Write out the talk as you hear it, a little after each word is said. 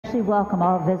especially welcome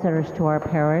all visitors to our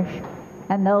parish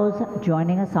and those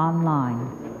joining us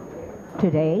online.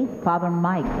 Today, Father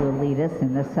Mike will lead us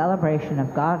in the celebration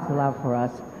of God's love for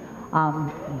us on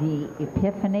the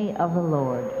Epiphany of the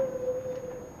Lord.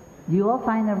 You will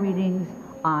find the readings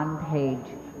on page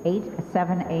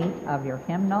 878 of your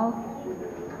hymnal.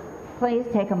 Please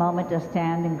take a moment to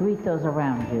stand and greet those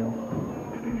around you.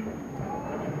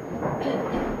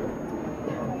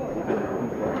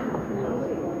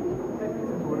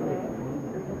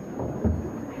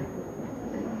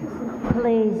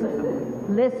 Please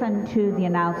listen to the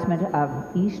announcement of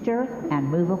Easter and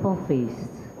movable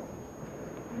feasts.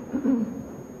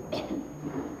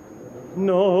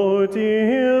 Know,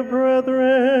 dear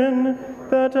brethren,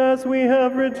 that as we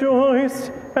have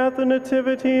rejoiced at the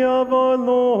nativity of our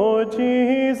Lord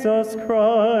Jesus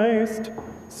Christ,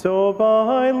 so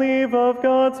by leave of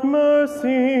God's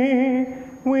mercy,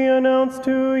 we announce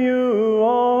to you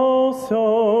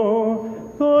also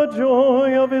the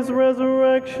joy of his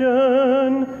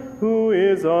resurrection, who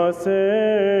is our Savior.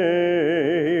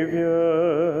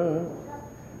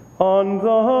 On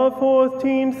the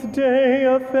 14th day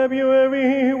of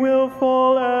February will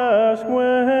fall Ash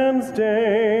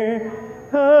Wednesday,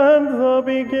 and the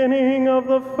beginning of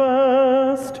the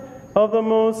fast of the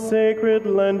most sacred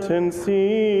Lenten season.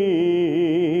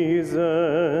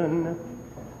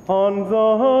 On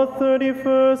the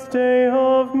 31st day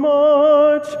of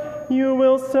March, you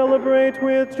will celebrate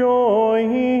with joy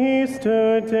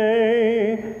Easter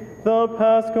Day, the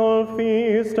Paschal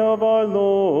feast of our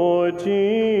Lord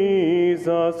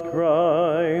Jesus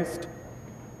Christ.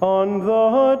 On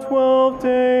the 12th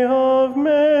day of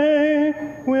May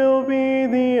will be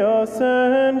the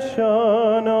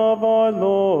Ascension of our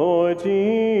Lord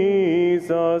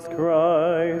Jesus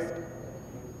Christ.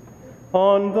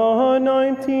 On the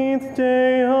 19th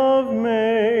day of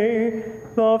May,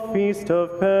 the Feast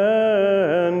of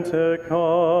Pentecost.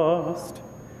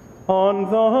 On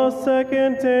the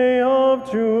 2nd day of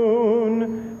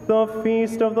June, the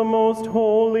Feast of the Most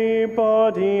Holy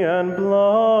Body and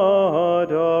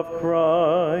Blood of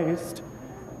Christ.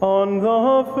 On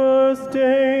the 1st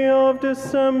day of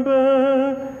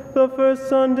December, the first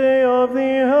Sunday of the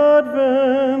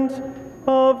Advent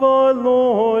of our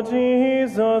Lord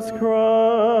Jesus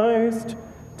Christ,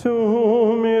 to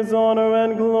whom is honor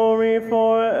and glory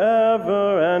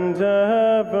forever and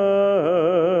ever.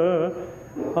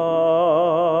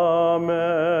 Amen.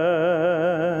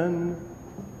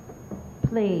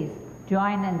 Please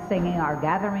join in singing our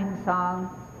gathering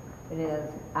song. It is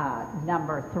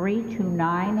number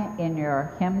 329 in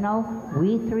your hymnal,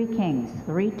 We Three Kings,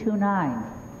 329.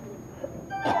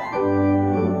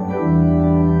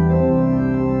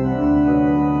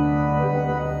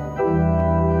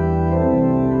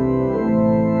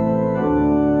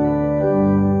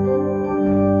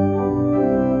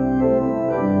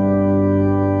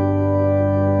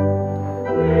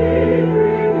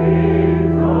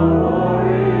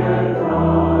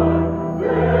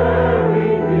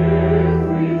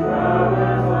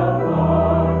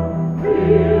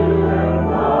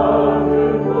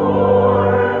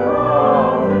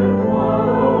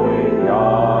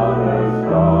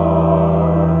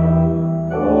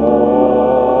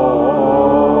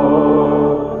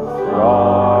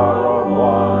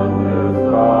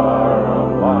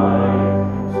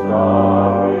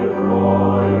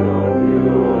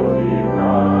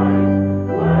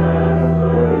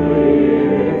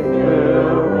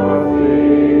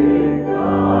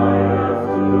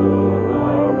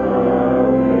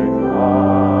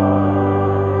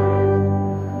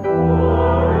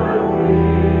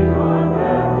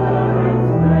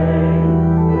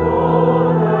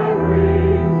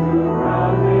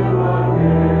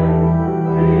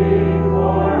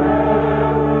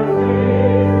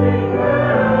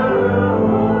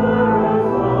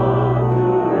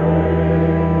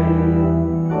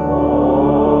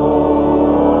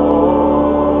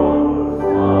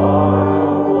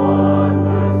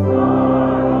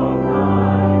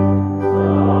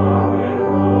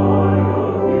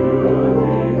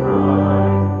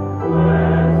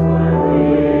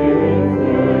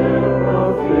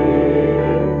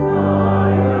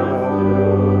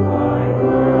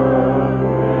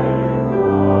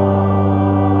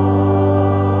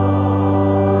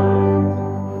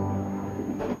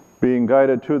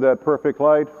 Guided to that perfect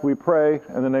light, we pray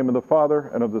in the name of the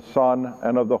Father, and of the Son,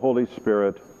 and of the Holy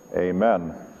Spirit.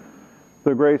 Amen.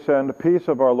 The grace and peace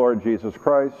of our Lord Jesus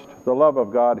Christ, the love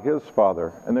of God, his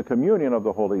Father, and the communion of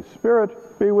the Holy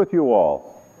Spirit be with you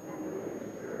all.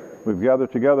 We've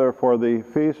gathered together for the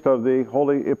feast of the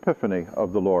Holy Epiphany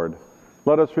of the Lord.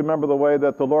 Let us remember the way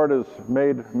that the Lord is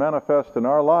made manifest in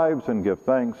our lives and give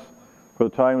thanks. For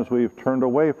the times we've turned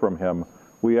away from him,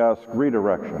 we ask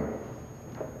redirection.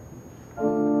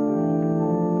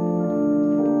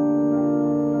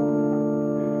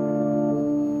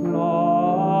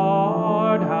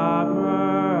 Lord, have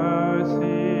mercy.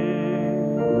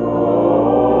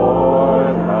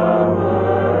 Lord, have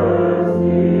mercy.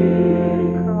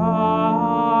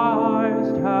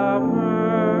 Christ, have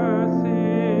mercy.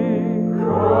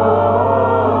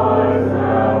 Christ,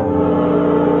 have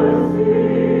mercy.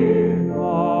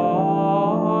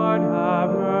 Lord,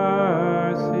 have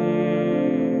mercy.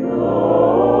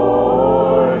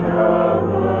 Lord, have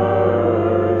mercy.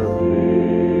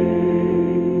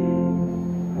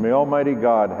 May Almighty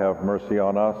God have mercy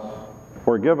on us,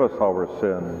 forgive us our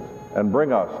sins, and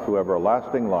bring us to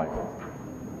everlasting life.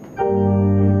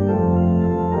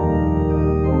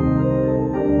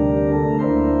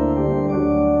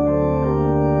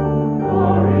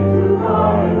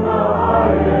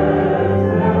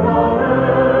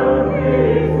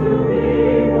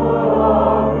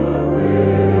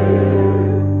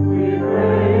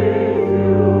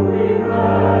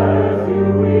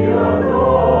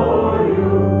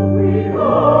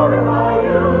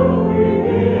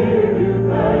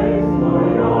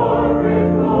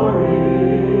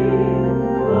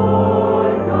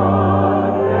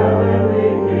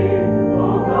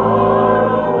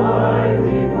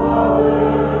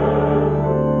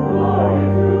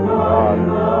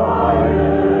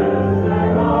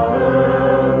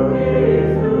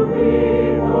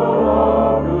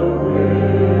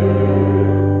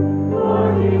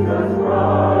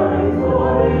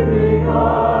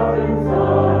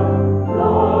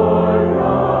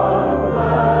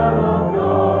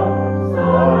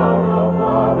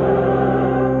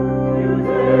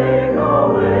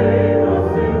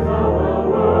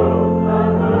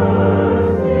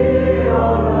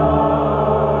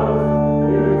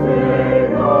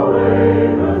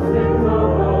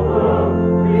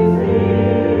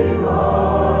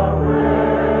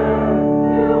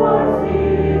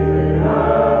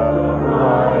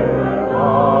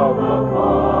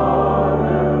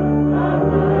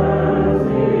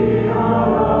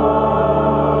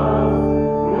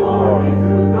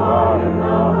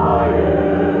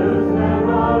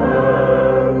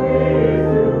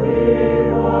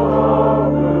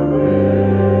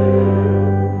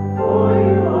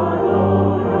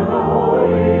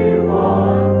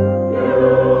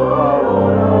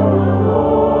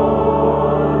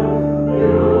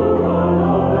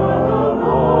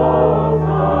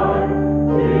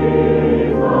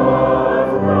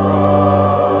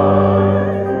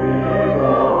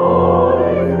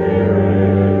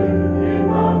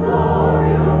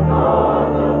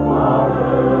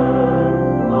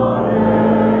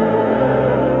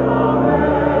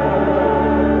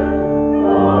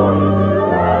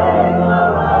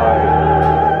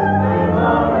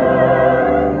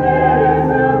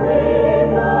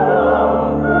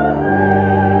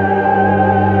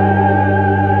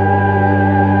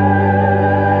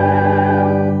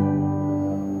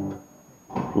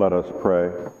 Let us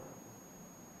pray.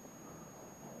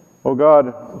 O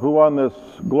God, who on this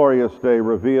glorious day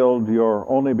revealed your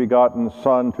only begotten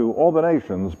Son to all the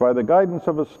nations by the guidance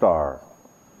of a star,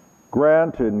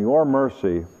 grant in your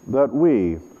mercy that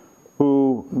we,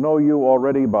 who know you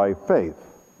already by faith,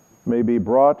 may be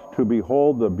brought to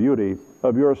behold the beauty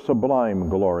of your sublime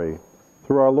glory.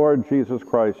 Through our Lord Jesus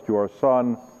Christ, your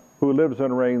Son, who lives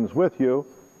and reigns with you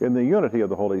in the unity of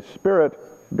the Holy Spirit,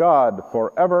 God,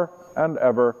 forever and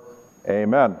ever.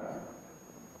 Amen.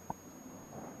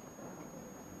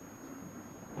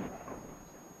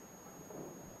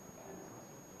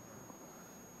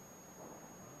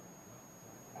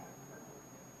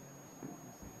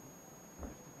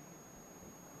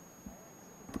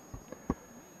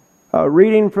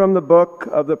 Reading from the book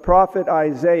of the prophet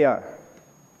Isaiah.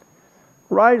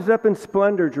 Rise up in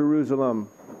splendor, Jerusalem.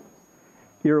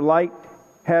 Your light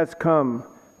has come.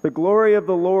 The glory of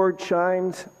the Lord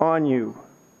shines on you.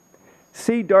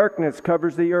 See, darkness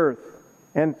covers the earth,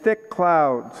 and thick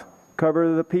clouds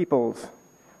cover the peoples.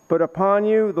 But upon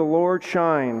you the Lord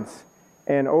shines,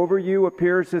 and over you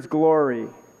appears his glory.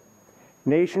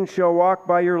 Nations shall walk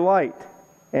by your light,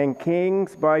 and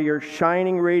kings by your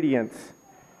shining radiance.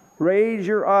 Raise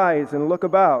your eyes and look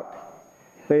about.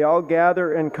 They all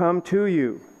gather and come to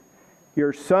you.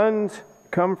 Your sons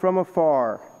come from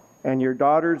afar, and your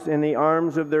daughters in the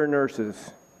arms of their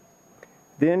nurses.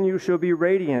 Then you shall be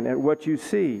radiant at what you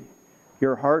see.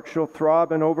 Your heart shall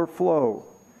throb and overflow.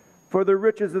 For the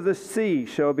riches of the sea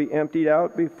shall be emptied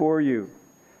out before you.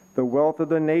 The wealth of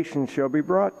the nations shall be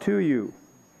brought to you.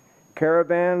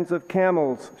 Caravans of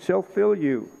camels shall fill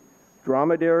you,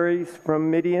 dromedaries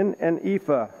from Midian and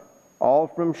Ephah, all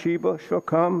from Sheba shall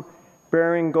come,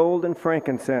 bearing gold and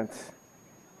frankincense,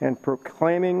 and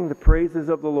proclaiming the praises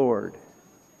of the Lord.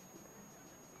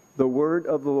 The word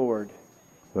of the Lord.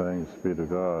 Thanks be to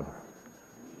God.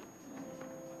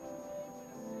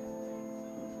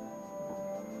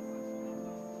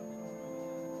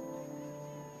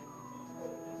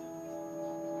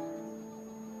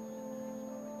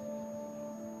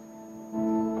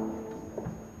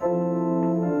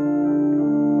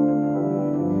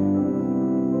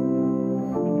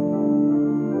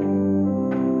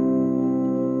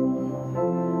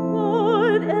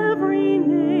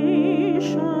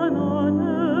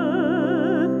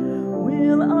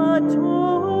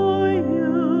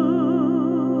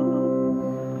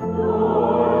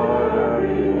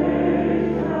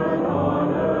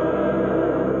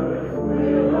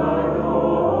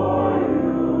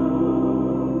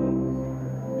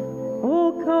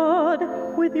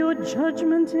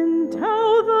 Judgment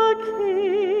endow the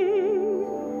king,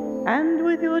 and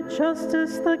with your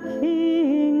justice the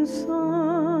king's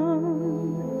son.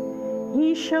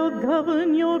 He shall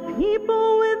govern your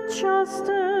people with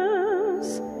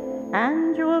justice,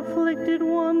 and your afflicted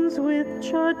ones with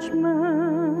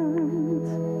judgment.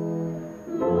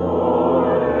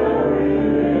 Lord,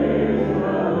 every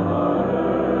nation on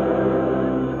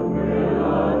earth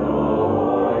will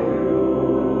adore you.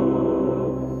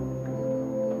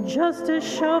 Justice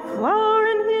shall flower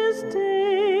in his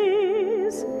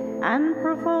days, and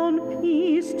profound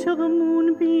peace till the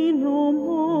moon be no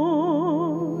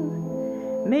more.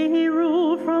 May he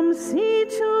rule from sea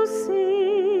to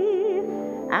sea,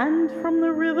 and from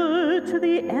the river to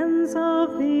the ends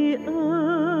of the earth.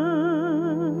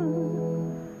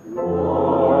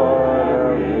 Lord,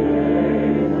 every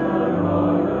nation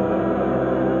on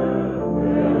earth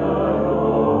will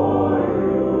adore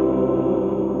you.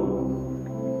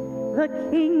 The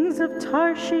kings of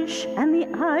Tarshish and the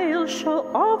isles shall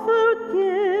offer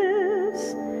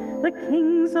gifts. The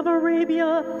kings of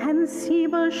Arabia and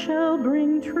Seba shall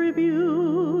bring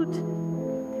tribute.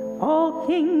 All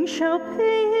kings shall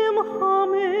pay him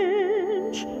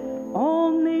homage.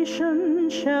 All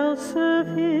nations shall serve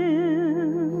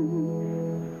him.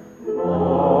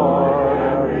 Lord,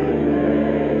 every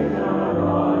nation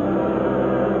on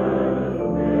earth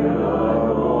will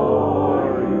adore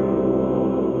you.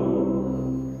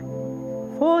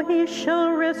 For he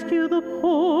shall rescue the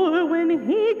poor when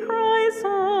he cries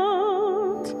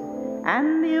out,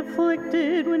 and the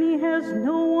afflicted when he has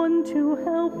no one to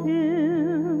help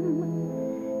him.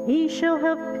 He shall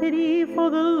have pity for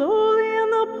the lowly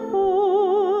and the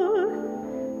poor.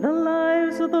 The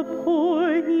lives of the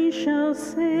poor he shall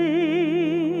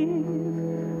save.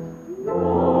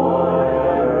 Lord,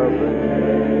 every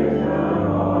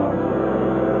nation on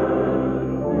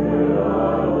earth will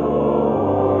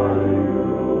adore you.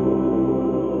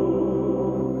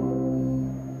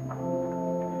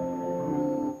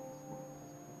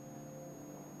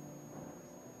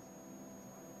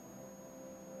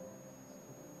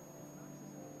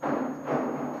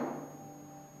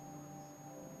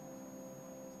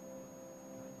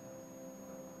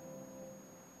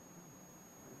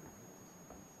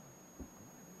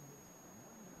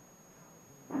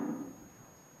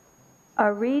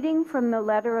 A reading from the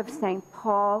letter of St.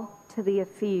 Paul to the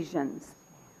Ephesians.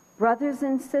 Brothers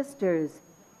and sisters,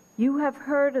 you have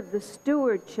heard of the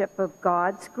stewardship of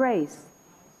God's grace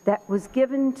that was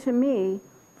given to me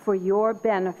for your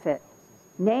benefit,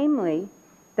 namely,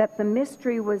 that the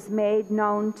mystery was made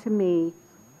known to me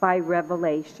by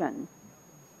revelation.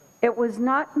 It was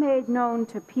not made known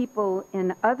to people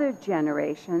in other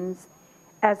generations,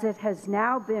 as it has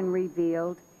now been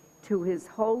revealed to his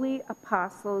holy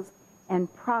apostles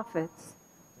and prophets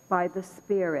by the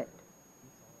Spirit,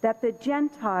 that the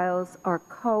Gentiles are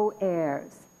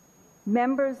co-heirs,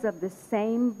 members of the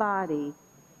same body,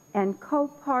 and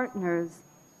co-partners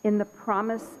in the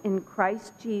promise in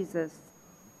Christ Jesus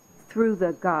through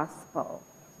the gospel.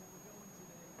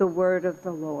 The word of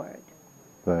the Lord.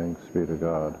 Thanks be to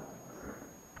God.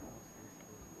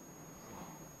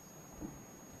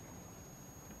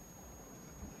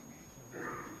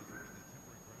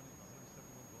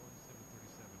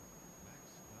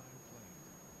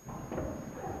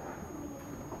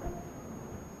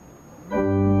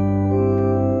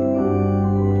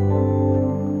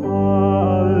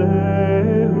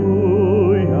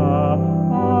 Alleluia,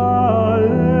 alleluia,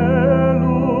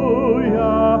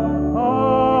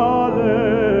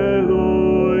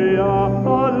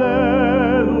 alleluia.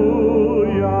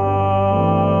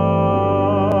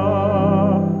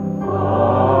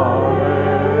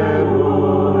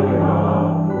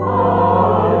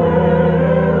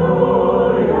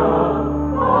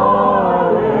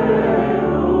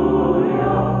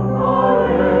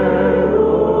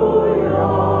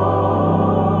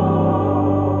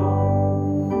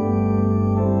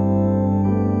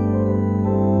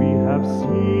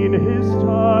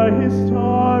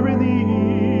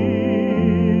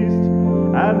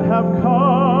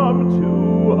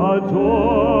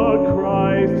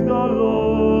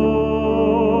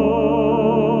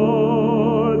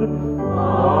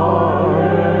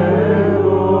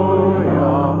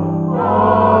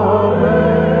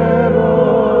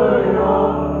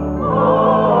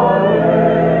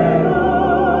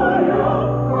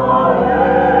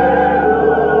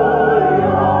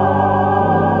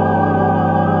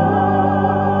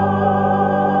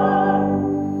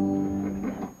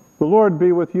 Lord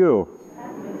be with you.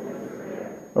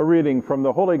 A reading from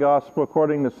the Holy Gospel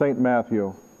according to St.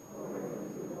 Matthew.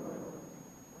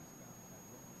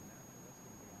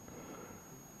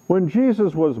 When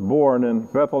Jesus was born in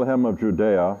Bethlehem of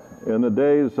Judea in the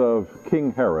days of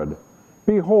King Herod,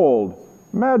 behold,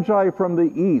 Magi from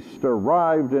the east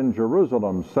arrived in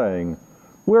Jerusalem, saying,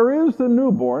 "Where is the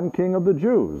newborn King of the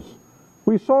Jews?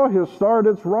 We saw his star at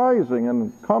its rising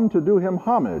and come to do him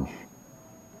homage."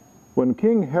 When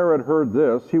King Herod heard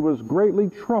this, he was greatly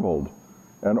troubled,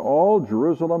 and all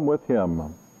Jerusalem with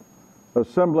him.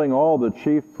 Assembling all the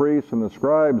chief priests and the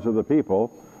scribes of the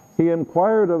people, he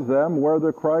inquired of them where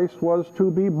the Christ was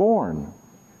to be born.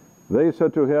 They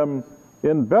said to him,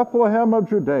 "In Bethlehem of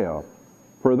Judea,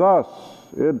 for thus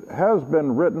it has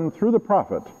been written through the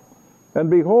prophet, and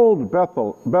behold,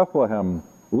 Bethlehem,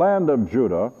 land of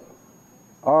Judah,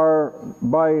 are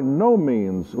by no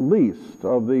means least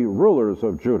of the rulers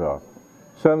of Judah,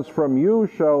 since from you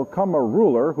shall come a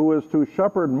ruler who is to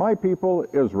shepherd my people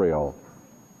Israel."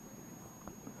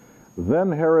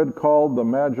 Then Herod called the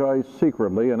Magi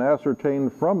secretly and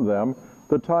ascertained from them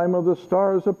the time of the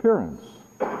star's appearance.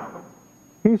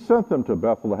 He sent them to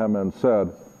Bethlehem and said,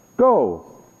 "Go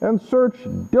and search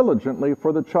diligently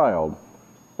for the child,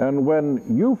 and when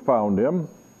you found him,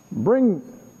 bring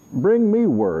me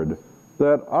word,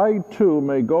 that I too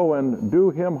may go and do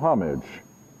him homage."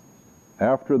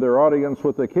 After their audience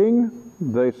with the king,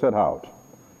 they set out.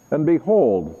 And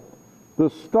behold,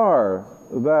 the star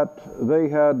that they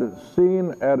had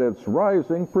seen at its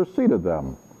rising preceded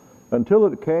them, until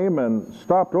it came and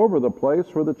stopped over the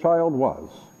place where the child was.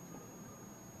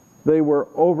 They were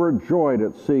overjoyed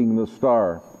at seeing the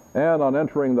star, and on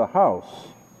entering the house,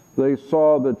 they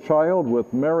saw the child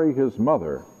with Mary his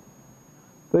mother.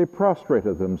 They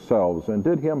prostrated themselves and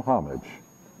did him homage.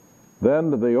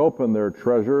 Then they opened their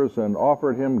treasures and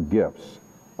offered him gifts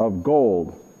of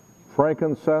gold,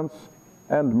 frankincense,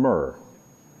 and myrrh.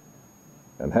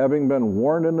 And having been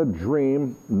warned in a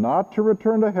dream not to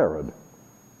return to Herod,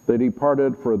 they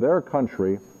departed for their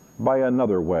country by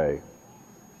another way.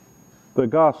 The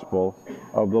Gospel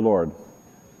of the Lord.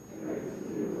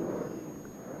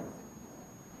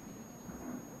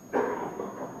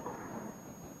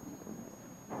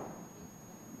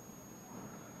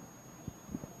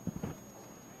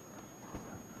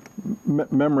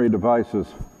 Memory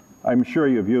devices. I'm sure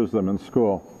you've used them in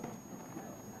school.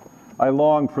 I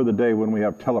long for the day when we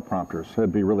have teleprompters.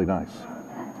 It'd be really nice.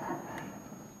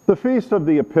 The Feast of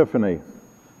the Epiphany.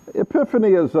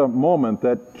 Epiphany is a moment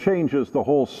that changes the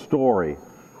whole story.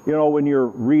 You know, when you're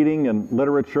reading in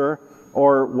literature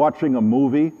or watching a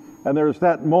movie, and there's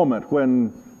that moment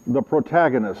when the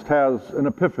protagonist has an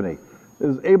epiphany,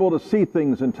 is able to see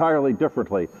things entirely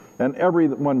differently, and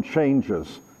everyone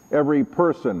changes. Every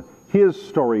person, his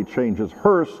story changes,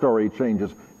 her story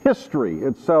changes, history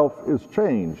itself is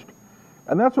changed.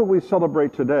 And that's what we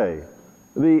celebrate today,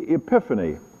 the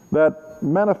Epiphany, that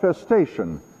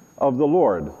manifestation of the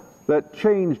Lord that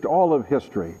changed all of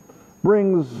history,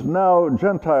 brings now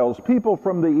Gentiles, people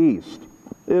from the East.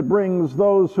 It brings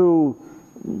those who,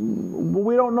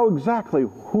 we don't know exactly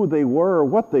who they were or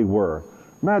what they were.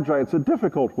 Magi, it's a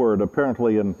difficult word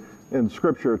apparently in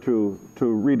Scripture to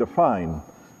redefine.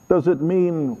 Does it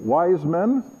mean wise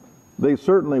men? They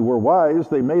certainly were wise.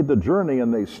 They made the journey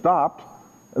and they stopped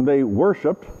and they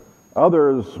worshiped.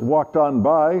 Others walked on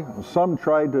by. Some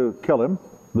tried to kill him,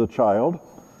 the child.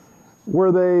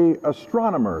 Were they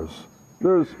astronomers?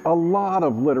 There's a lot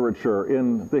of literature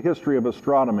in the history of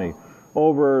astronomy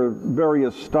over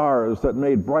various stars that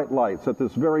made bright lights at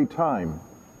this very time.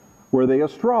 Were they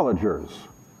astrologers?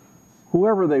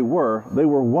 Whoever they were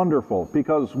wonderful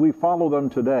because we follow them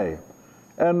today.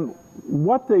 And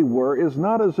what they were is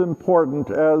not as important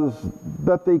as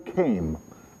that they came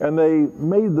and they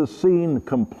made the scene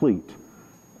complete.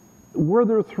 Were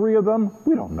there three of them?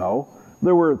 We don't know.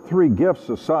 There were three gifts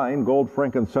assigned, gold,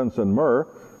 frankincense, and myrrh.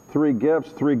 Three gifts,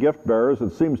 three gift bearers.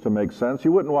 It seems to make sense.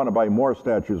 You wouldn't want to buy more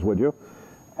statues, would you?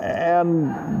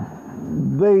 And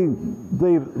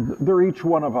they're each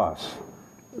one of us.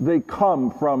 They come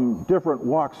from different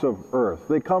walks of earth.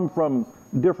 They come from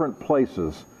different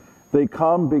places. They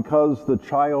come because the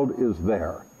child is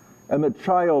there. And the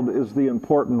child is the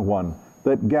important one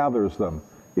that gathers them.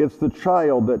 It's the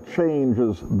child that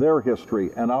changes their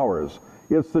history and ours.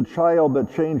 It's the child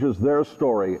that changes their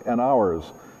story and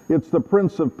ours. It's the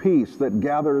Prince of Peace that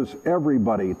gathers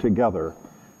everybody together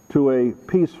to a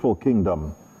peaceful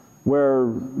kingdom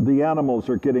where the animals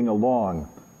are getting along,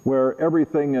 where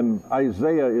everything in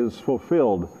Isaiah is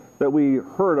fulfilled that we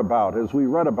heard about as we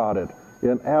read about it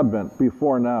in Advent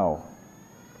before now.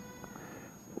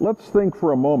 let's think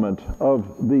for a moment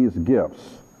of these gifts.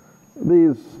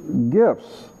 These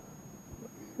gifts,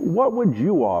 what would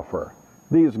you offer?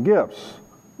 These gifts,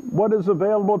 what is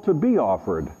available to be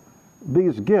offered?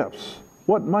 These gifts,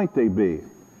 what might they be?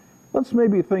 Let's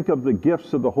maybe think of the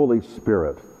gifts of the Holy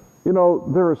Spirit. You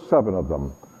know, there are 7 of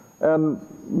them. And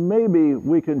maybe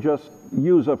we can just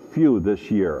use a few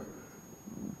this year.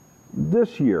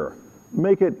 This year,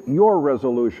 make it your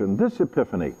resolution, this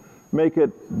Epiphany. Make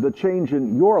it the change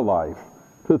in your life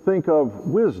to think of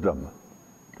wisdom,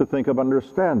 to think of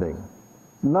understanding,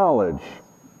 knowledge,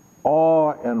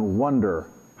 awe and wonder,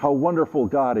 how wonderful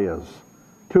God is,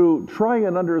 to try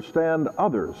and understand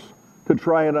others, to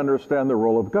try and understand the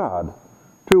role of God,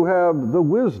 to have the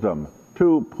wisdom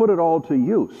to put it all to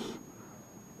use.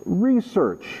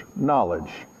 Research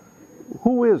knowledge.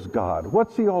 Who is God?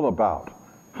 What's he all about?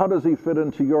 How does he fit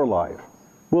into your life?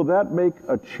 Will that make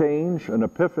a change, an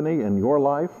epiphany in your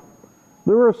life?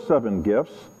 There are 7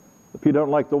 gifts. If you don't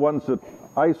like the ones that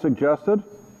I suggested,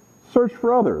 search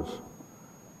for others.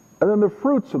 And then the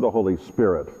fruits of the Holy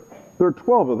Spirit. There are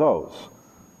 12 of those.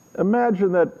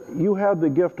 Imagine that you had the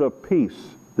gift of peace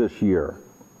this year.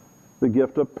 The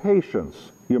gift of patience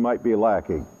you might be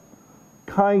lacking.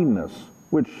 Kindness,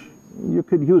 which you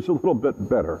could use a little bit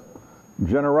better.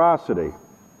 Generosity.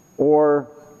 Or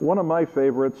one of my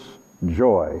favorites,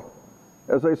 joy.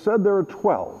 As I said, there are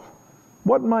 12.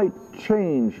 What might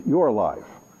change your life?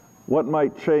 What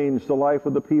might change the life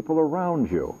of the people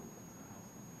around you?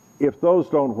 If those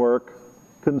don't work,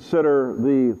 consider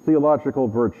the theological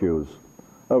virtues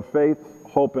of faith,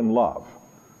 hope, and love.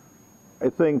 I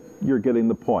think you're getting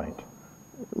the point.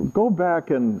 Go back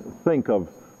and think of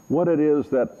what it is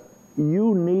that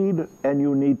you need and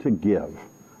you need to give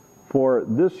for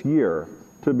this year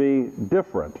to be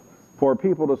different, for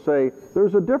people to say,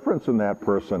 there's a difference in that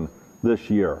person this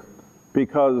year,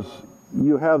 because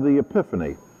you have the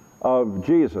epiphany of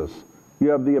Jesus. You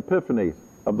have the epiphany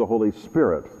of the Holy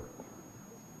Spirit.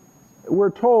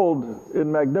 We're told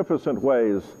in magnificent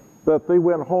ways that they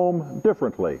went home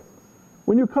differently.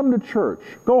 When you come to church,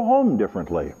 go home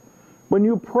differently. When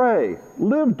you pray,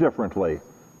 live differently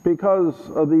because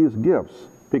of these gifts,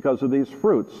 because of these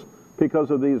fruits,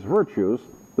 because of these virtues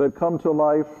that come to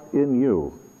life in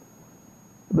you.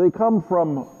 They come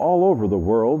from all over the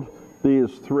world,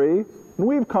 these 3, and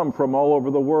we've come from all over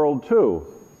the world too,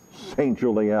 St.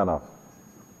 Juliana.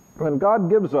 And God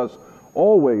gives us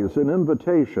always an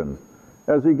invitation,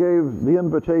 as he gave the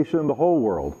invitation in the whole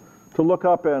world, to look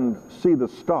up and see the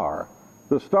star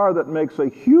that makes a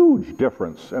huge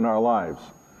difference in our lives.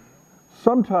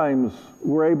 Sometimes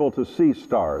we're able to see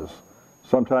stars,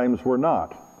 sometimes we're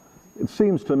not. It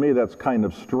seems to me that's kind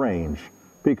of strange,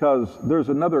 because there's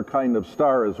another kind of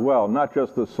star as well, not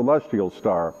just the celestial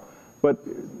star, but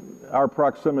our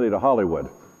proximity to Hollywood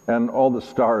and all the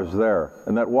stars there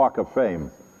and that Walk of Fame.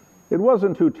 It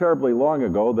wasn't too terribly long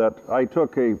ago that I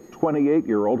took a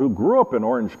 28-year-old who grew up in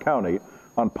Orange County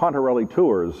on Pontarelli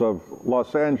tours of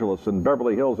Los Angeles and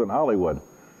Beverly Hills and Hollywood.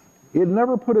 He had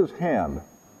never put his hand,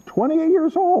 28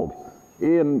 years old,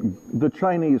 in the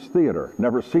Chinese theater,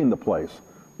 never seen the place.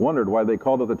 Wondered why they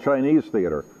called it the Chinese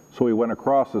theater. So we went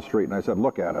across the street and I said,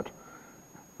 look at it.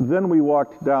 Then we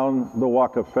walked down the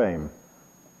Walk of Fame.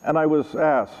 And I was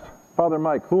asked, Father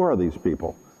Mike, who are these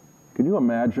people? Can you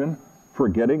imagine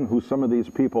forgetting who some of these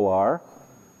people are?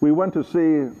 We went to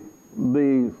see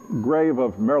the grave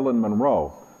of Marilyn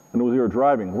Monroe. And as we were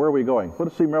driving, where are we going?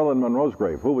 Let's see Marilyn Monroe's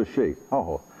grave. Who was she?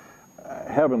 Oh,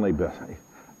 heavenly busy.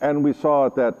 And we saw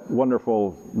at that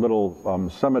wonderful little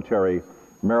cemetery,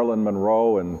 Marilyn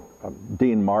Monroe and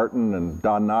Dean Martin and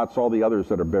Don Knotts, all the others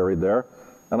that are buried there.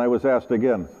 And I was asked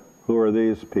again, who are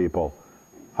these people?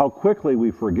 How quickly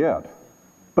we forget.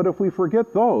 But if we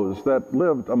forget those that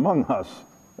lived among us,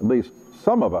 at least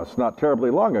some of us, not terribly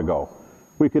long ago,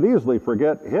 we could easily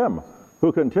forget him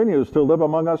who continues to live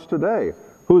among us today,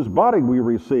 whose body we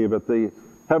receive at the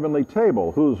heavenly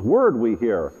table, whose word we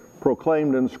hear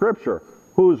proclaimed in Scripture,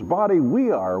 whose body we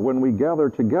are when we gather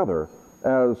together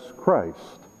as Christ.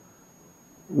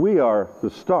 We are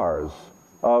the stars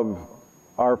of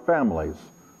our families.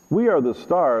 We are the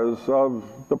stars of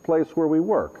the place where we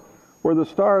work. We're the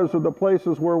stars of the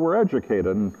places where we're educated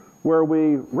and where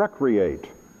we recreate.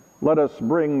 Let us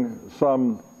bring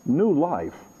some new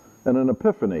life and an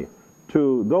epiphany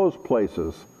to those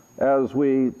places as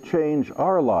we change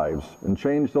our lives and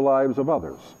change the lives of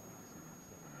others.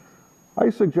 I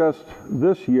suggest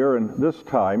this year and this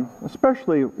time,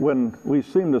 especially when we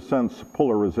seem to sense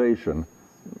polarization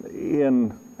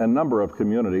in a number of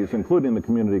communities, including the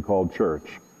community called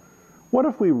church, what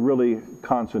if we really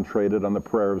concentrated on the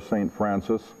prayer of St.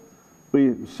 Francis?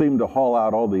 We seem to haul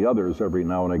out all the others every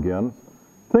now and again.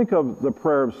 Think of the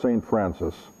prayer of St.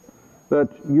 Francis, that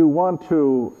you want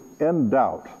to end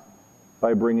doubt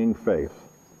by bringing faith.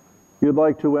 You'd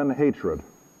like to end hatred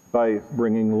by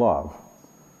bringing love.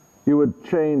 You would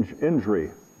change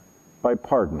injury by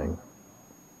pardoning,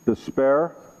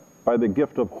 despair by the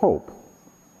gift of hope.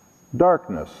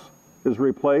 Darkness is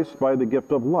replaced by the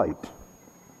gift of light.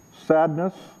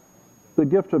 Sadness, the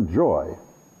gift of joy.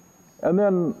 And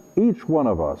then each one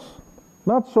of us,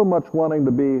 not so much wanting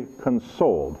to be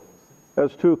consoled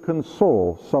as to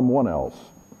console someone else,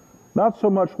 not so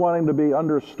much wanting to be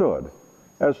understood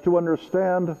as to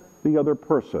understand the other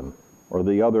person or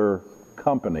the other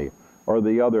company or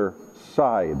the other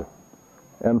side.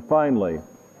 And finally,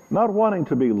 not wanting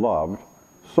to be loved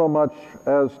so much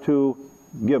as to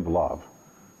give love,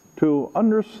 to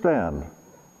understand,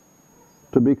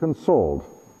 to be consoled,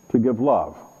 to give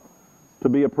love, to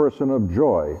be a person of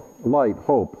joy, light,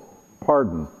 hope,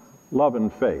 pardon, love,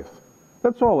 and faith.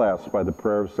 That's all asked by the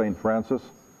prayer of St. Francis.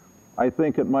 I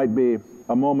think it might be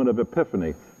a moment of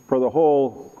epiphany for the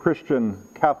whole Christian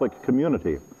Catholic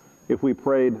community if we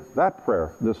prayed that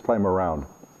prayer this time around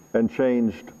and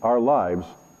changed our lives,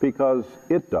 because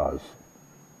it does.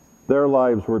 Their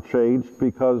lives were changed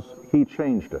because he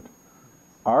changed it.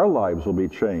 Our lives will be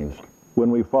changed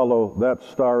when we follow that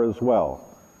star as well,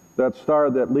 that star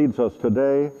that leads us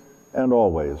today and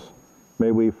always.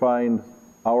 May we find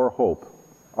our hope,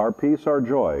 our peace, our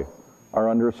joy, our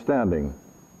understanding,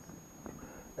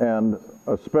 and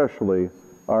especially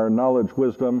our knowledge,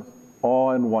 wisdom,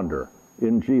 awe, and wonder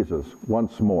in Jesus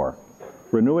once more.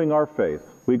 Renewing our faith,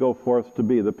 we go forth to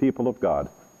be the people of God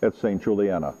at St.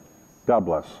 Juliana. God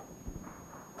bless.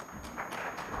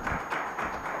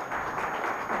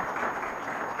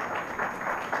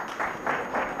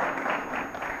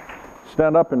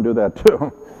 Stand up and do that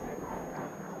too.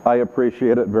 I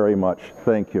appreciate it very much.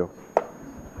 Thank you.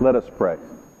 Let us pray.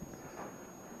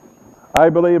 I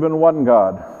believe in one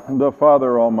God, the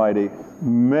Father Almighty,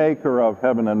 maker of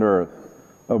heaven and earth,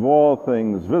 of all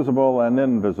things visible and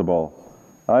invisible.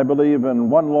 I believe in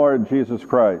one Lord Jesus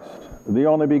Christ, the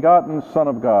only begotten Son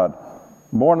of God,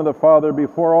 born of the Father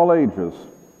before all ages,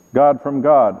 God from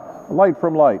God, light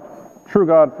from light, true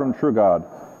God from true God,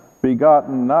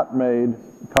 begotten, not made,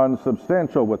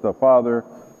 consubstantial with the Father.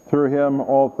 Through him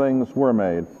all things were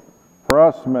made. For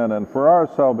us men and for our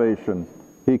salvation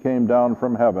he came down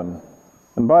from heaven,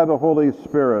 and by the Holy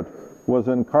Spirit was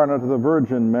incarnate of the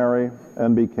Virgin Mary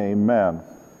and became man.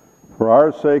 For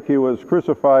our sake he was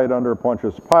crucified under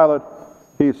Pontius Pilate.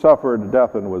 He suffered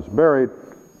death and was buried,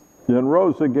 and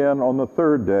rose again on the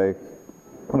third day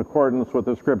in accordance with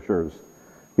the Scriptures.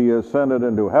 He ascended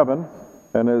into heaven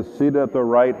and is seated at the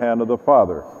right hand of the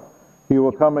Father. He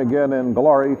will come again in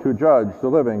glory to judge the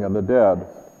living and the dead,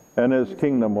 and his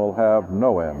kingdom will have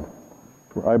no end.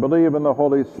 I believe in the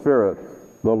Holy Spirit,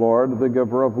 the Lord, the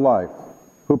giver of life,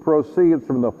 who proceeds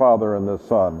from the Father and the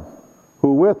Son,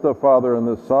 who with the Father and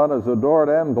the Son is adored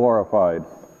and glorified,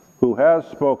 who has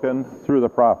spoken through the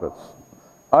prophets.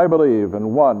 I believe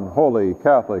in one holy,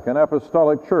 Catholic, and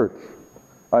apostolic church.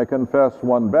 I confess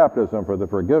one baptism for the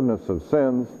forgiveness of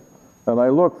sins, and I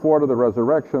look forward to the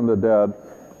resurrection of the dead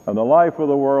and the life of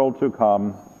the world to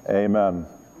come. Amen.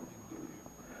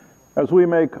 As we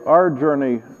make our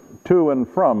journey to and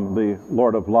from the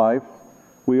Lord of life,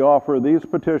 we offer these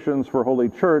petitions for Holy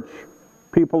Church,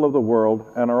 people of the world,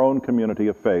 and our own community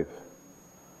of faith.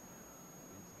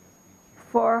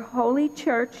 For Holy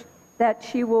Church, that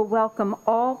she will welcome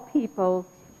all people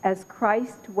as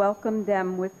Christ welcomed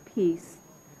them with peace.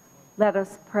 Let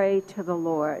us pray to the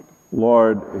Lord.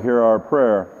 Lord, hear our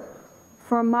prayer.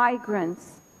 For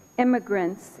migrants,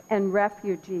 immigrants, and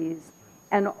refugees,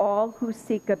 and all who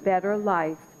seek a better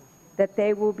life, that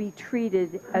they will be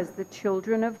treated as the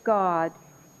children of God,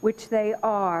 which they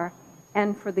are,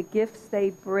 and for the gifts they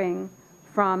bring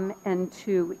from and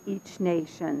to each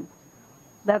nation.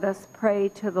 Let us pray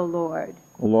to the Lord.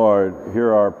 Lord,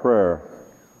 hear our prayer.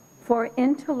 For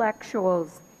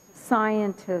intellectuals,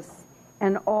 scientists,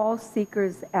 and all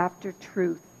seekers after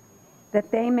truth, that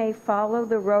they may follow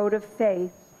the road of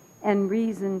faith and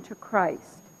reason to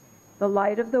Christ, the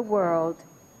light of the world,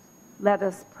 let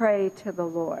us pray to the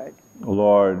Lord.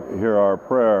 Lord, hear our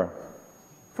prayer.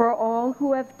 For all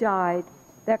who have died,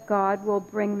 that God will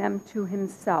bring them to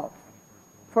himself.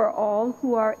 For all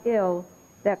who are ill,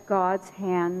 that God's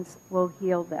hands will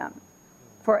heal them.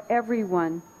 For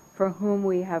everyone for whom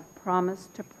we have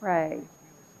promised to pray,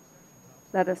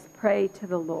 let us pray to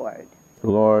the Lord.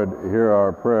 Lord, hear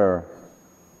our prayer.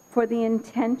 For the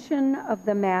intention of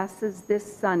the Masses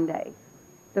this Sunday,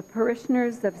 the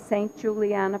parishioners of St.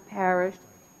 Juliana Parish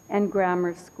and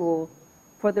Grammar School,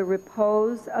 for the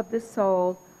repose of the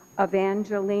soul of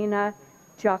Angelina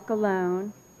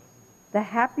Giacalone, the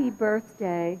happy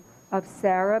birthday of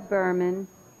Sarah Berman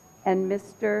and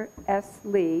Mr. S.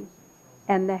 Lee,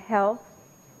 and the health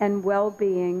and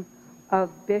well-being of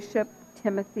Bishop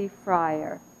Timothy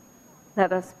Fryer.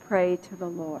 Let us pray to the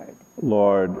Lord.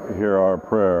 Lord, hear our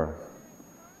prayer.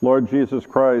 Lord Jesus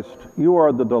Christ, you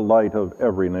are the delight of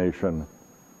every nation.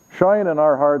 Shine in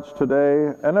our hearts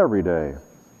today and every day,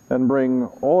 and bring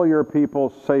all your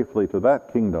people safely to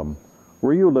that kingdom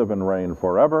where you live and reign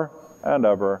forever and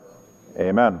ever.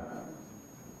 Amen.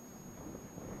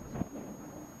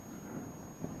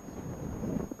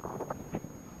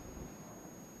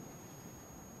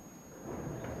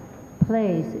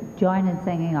 Please join in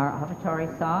singing our offertory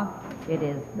song. It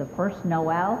is the First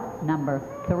Noel, number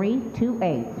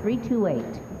 328.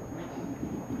 328.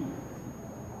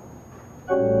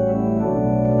 Thank you.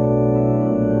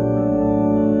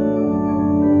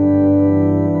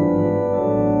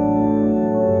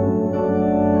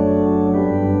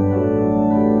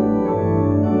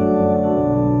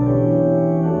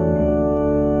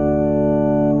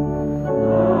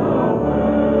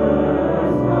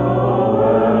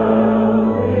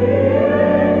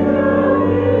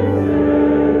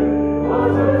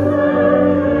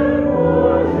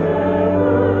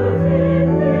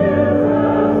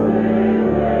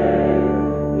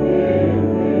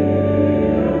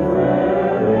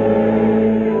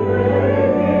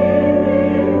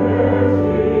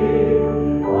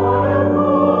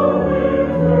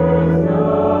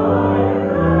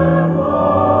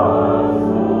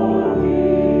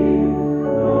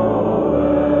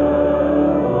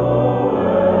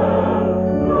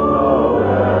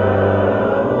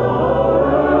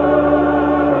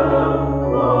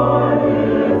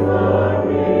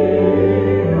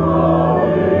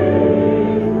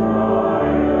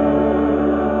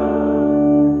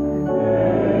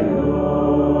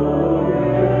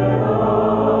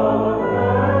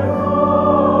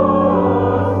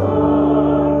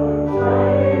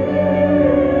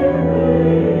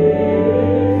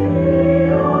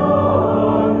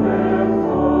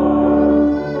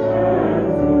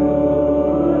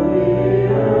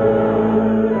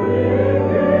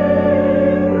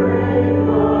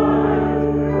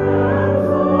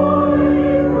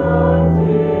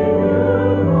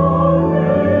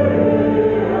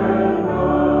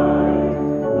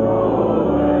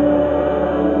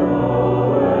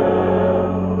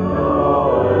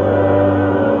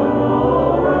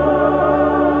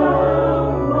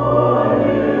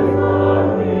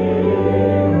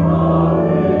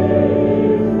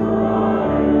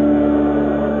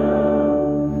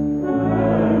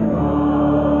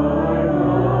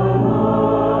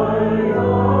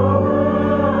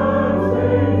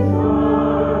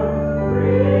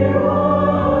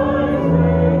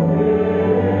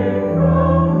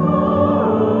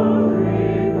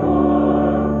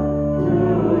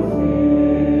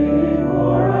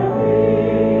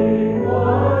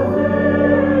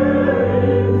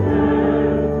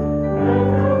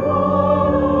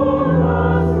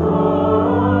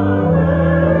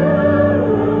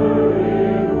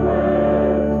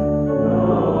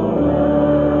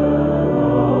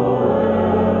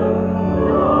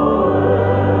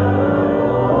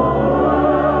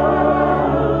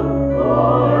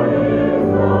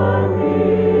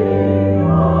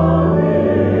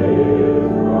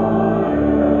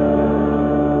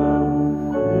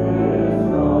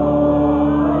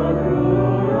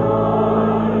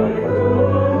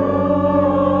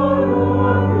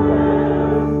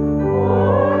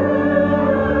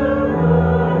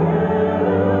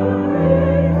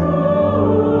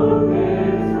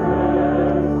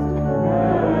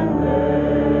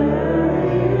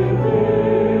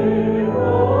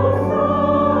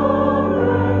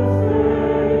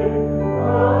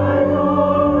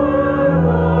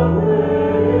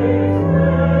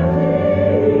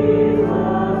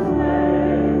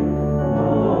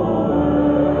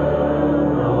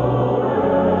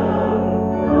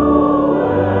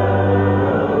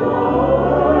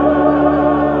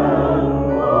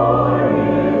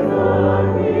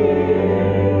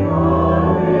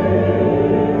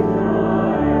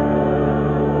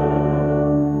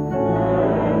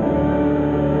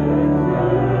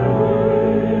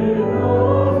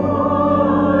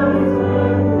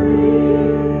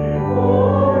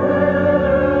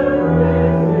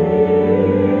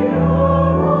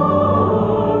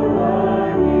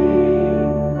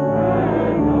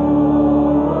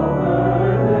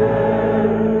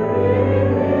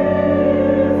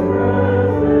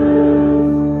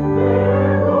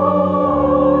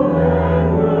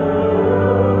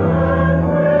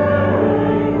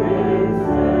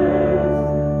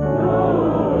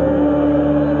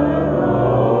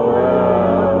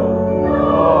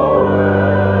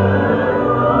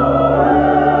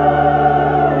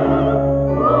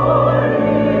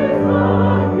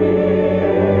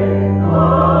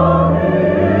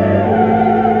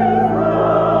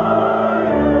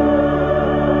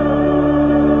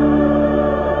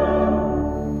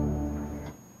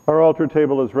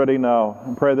 table is ready now,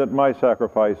 and pray that my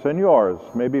sacrifice and yours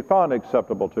may be found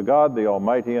acceptable to God, the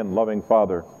Almighty and loving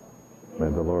Father. May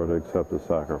the Lord accept the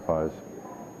sacrifice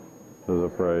to the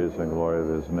praise and glory of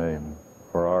his name,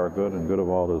 for our good and good of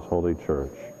all his holy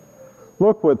church.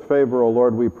 Look with favor, O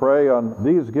Lord, we pray, on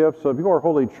these gifts of your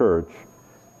holy church,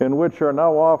 in which are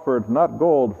now offered not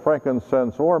gold,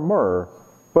 frankincense, or myrrh,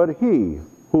 but he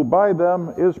who by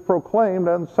them is proclaimed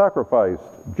and sacrificed,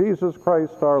 Jesus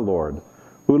Christ our Lord,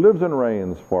 who lives and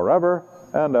reigns forever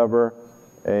and ever.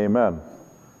 Amen.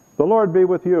 The Lord be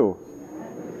with you.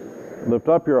 Lift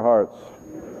up your hearts.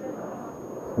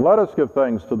 Let us give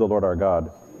thanks to the Lord our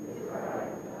God.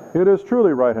 It is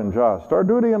truly right and just, our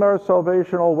duty and our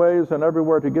salvational ways and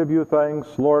everywhere to give you thanks,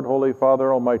 Lord, Holy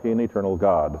Father, Almighty and eternal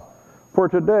God. For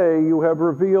today you have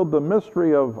revealed the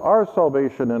mystery of our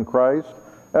salvation in Christ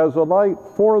as a light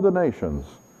for the nations.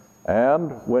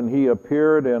 And when he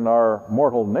appeared in our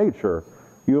mortal nature,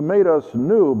 you made us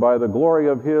new by the glory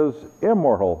of his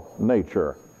immortal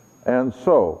nature. And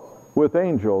so, with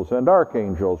angels and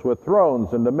archangels, with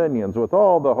thrones and dominions, with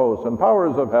all the hosts and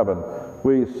powers of heaven,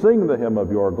 we sing the hymn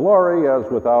of your glory,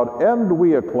 as without end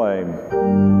we acclaim.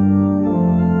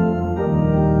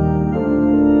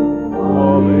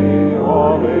 Holy,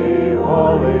 holy,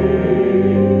 holy,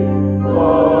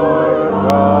 Lord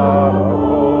God of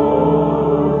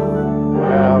hosts,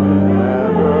 heaven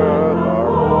and earth are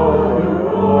full of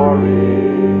glory.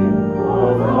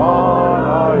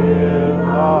 Hosanna in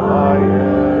the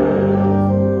highest.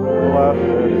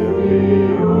 Blessed is he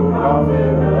who comes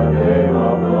in the name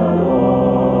of the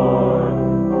Lord.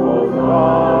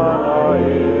 Hosanna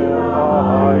in the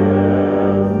highest.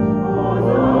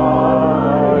 Hosanna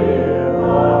in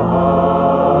the highest.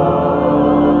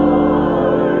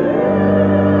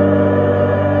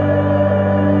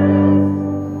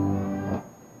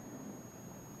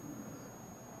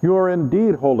 You are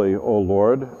indeed holy, O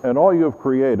Lord, and all you have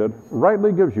created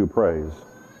rightly gives you praise.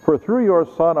 For through your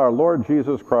Son, our Lord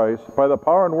Jesus Christ, by the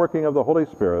power and working of the Holy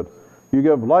Spirit, you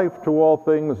give life to all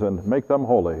things and make them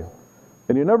holy.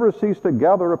 And you never cease to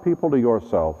gather a people to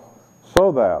yourself,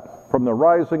 so that, from the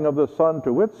rising of the sun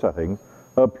to its setting,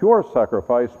 a pure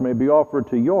sacrifice may be offered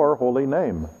to your holy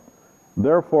name.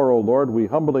 Therefore, O Lord, we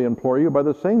humbly implore you, by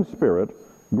the same Spirit,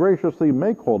 graciously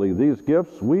make holy these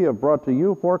gifts we have brought to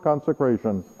you for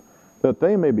consecration, that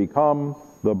they may become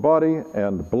the body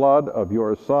and blood of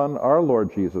your Son, our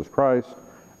Lord Jesus Christ,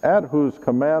 at whose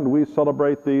command we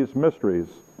celebrate these mysteries.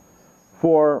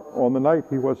 For on the night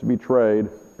he was betrayed,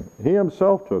 he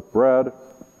himself took bread,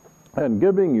 and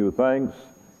giving you thanks,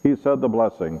 he said the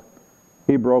blessing.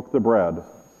 He broke the bread,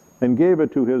 and gave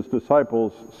it to his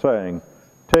disciples, saying,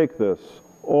 "Take this,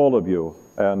 all of you,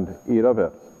 and eat of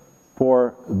it.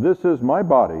 For this is my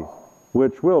body,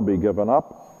 which will be given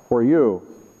up for you."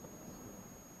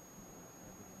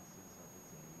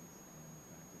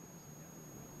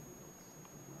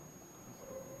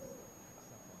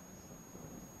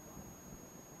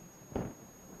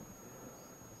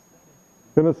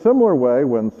 In a similar way,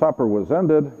 when supper was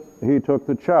ended, he took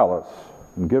the chalice,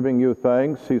 and giving you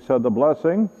thanks, he said the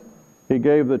blessing. He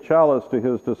gave the chalice to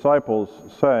his disciples,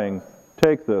 saying,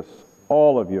 "Take this,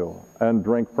 all of you, and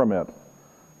drink from it.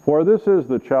 For this is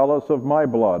the chalice of my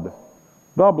blood,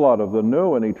 the blood of the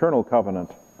new and eternal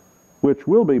covenant, which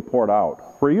will be poured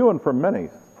out for you and for many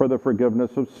for the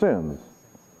forgiveness of sins.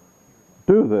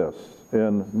 Do this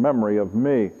in memory of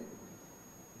me."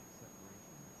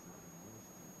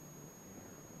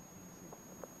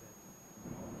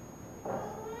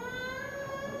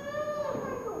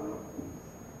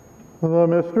 The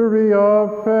mystery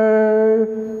of faith.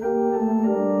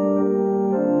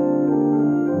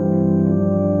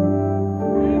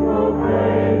 We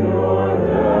proclaim your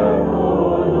death,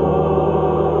 O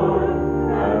Lord,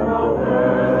 and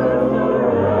profess your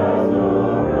resurrection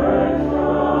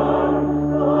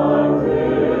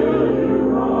until you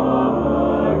come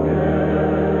again.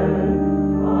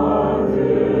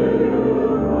 Until you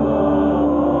come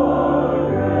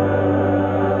again.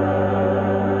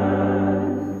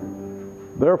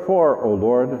 Therefore, O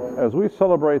Lord, as we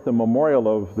celebrate the memorial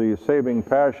of the saving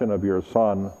passion of your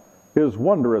Son, his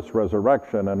wondrous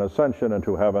resurrection and ascension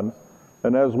into heaven,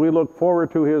 and as we look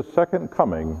forward to his second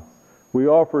coming, we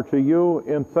offer to you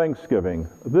in thanksgiving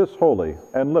this holy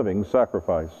and living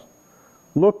sacrifice.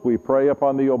 Look, we pray,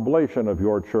 upon the oblation of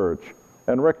your church,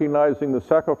 and recognizing the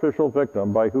sacrificial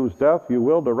victim by whose death you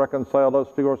will to reconcile us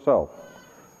to yourself.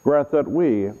 Grant that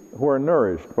we, who are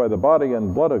nourished by the body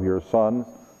and blood of your Son,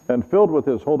 and filled with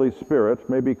his Holy Spirit,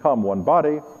 may become one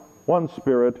body, one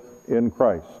spirit in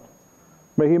Christ.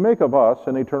 May he make of us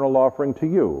an eternal offering to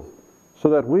you, so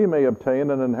that we may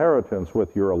obtain an inheritance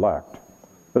with your elect.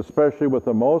 especially with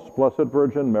the most blessed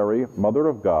Virgin Mary, Mother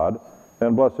of God,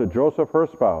 and blessed Joseph, her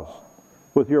spouse,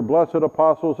 with your blessed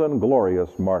apostles and glorious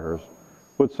martyrs,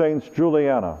 with Saints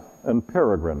Juliana and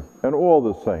Peregrine and all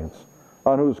the saints,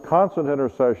 on whose constant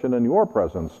intercession in your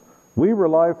presence we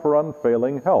rely for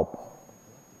unfailing help.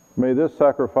 May this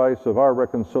sacrifice of our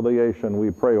reconciliation,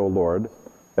 we pray, O Lord,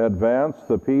 advance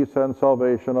the peace and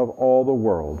salvation of all the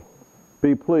world.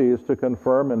 Be pleased to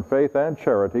confirm in faith and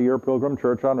charity your pilgrim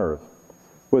church on earth,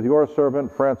 with your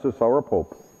servant Francis, our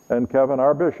Pope, and Kevin,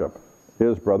 our Bishop,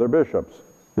 his brother bishops,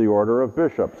 the order of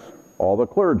bishops, all the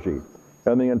clergy,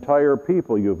 and the entire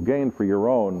people you've gained for your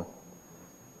own.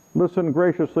 Listen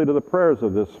graciously to the prayers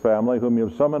of this family whom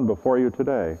you've summoned before you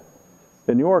today.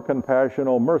 In your compassion,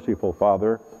 O merciful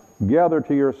Father, gather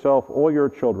to yourself all your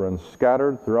children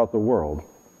scattered throughout the world.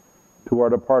 To our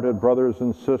departed brothers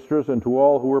and sisters, and to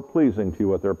all who were pleasing to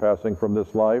you at their passing from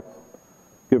this life,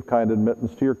 give kind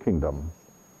admittance to your kingdom.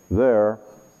 There,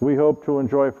 we hope to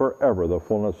enjoy forever the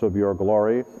fullness of your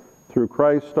glory, through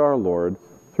Christ our Lord,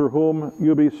 through whom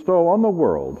you bestow on the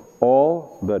world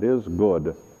all that is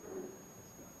good.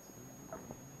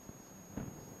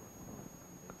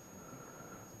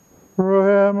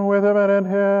 Through him, with him, and in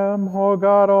him, O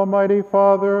God, Almighty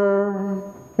Father,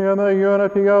 in the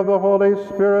unity of the Holy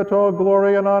Spirit, all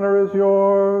glory and honor is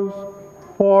yours,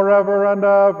 forever and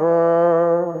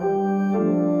ever. Amen.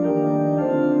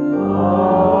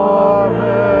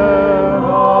 Amen. Amen.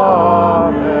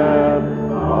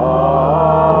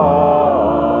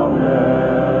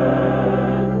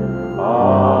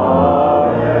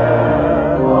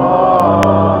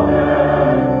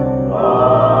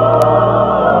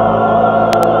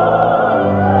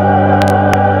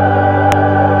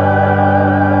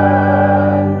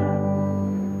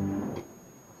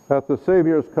 At the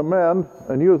Savior's command,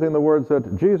 and using the words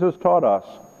that Jesus taught us,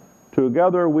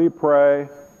 together we pray,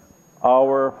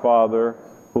 Our Father,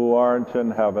 who art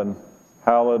in heaven,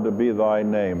 hallowed be thy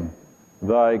name.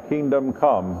 Thy kingdom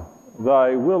come,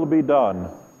 thy will be done,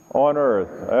 on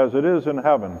earth as it is in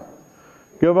heaven.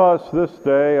 Give us this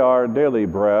day our daily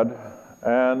bread,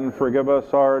 and forgive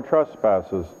us our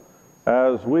trespasses,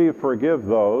 as we forgive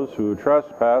those who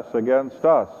trespass against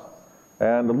us.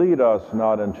 And lead us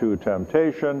not into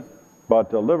temptation,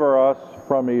 but deliver us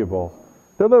from evil.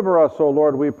 Deliver us, O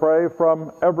Lord, we pray,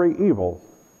 from every evil.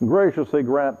 Graciously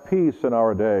grant peace in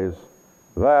our days,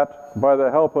 that, by the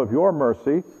help of your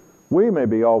mercy, we may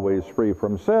be always free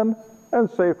from sin and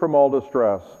safe from all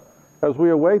distress, as we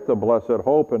await the blessed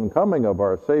hope and coming of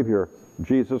our Savior,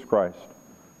 Jesus Christ.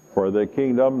 For the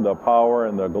kingdom, the power,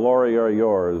 and the glory are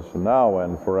yours, now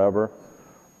and forever.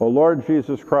 O Lord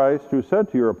Jesus Christ, who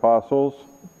said to your apostles,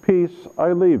 Peace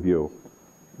I leave you,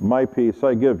 my peace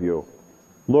I give you.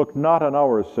 Look not on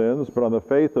our sins, but on the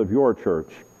faith of your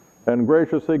church, and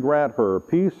graciously grant her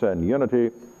peace and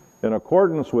unity in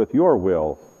accordance with your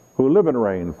will, who live and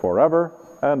reign forever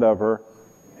and ever.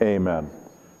 Amen.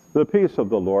 The peace of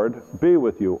the Lord be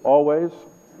with you always.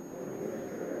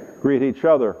 Greet each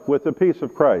other with the peace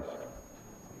of Christ.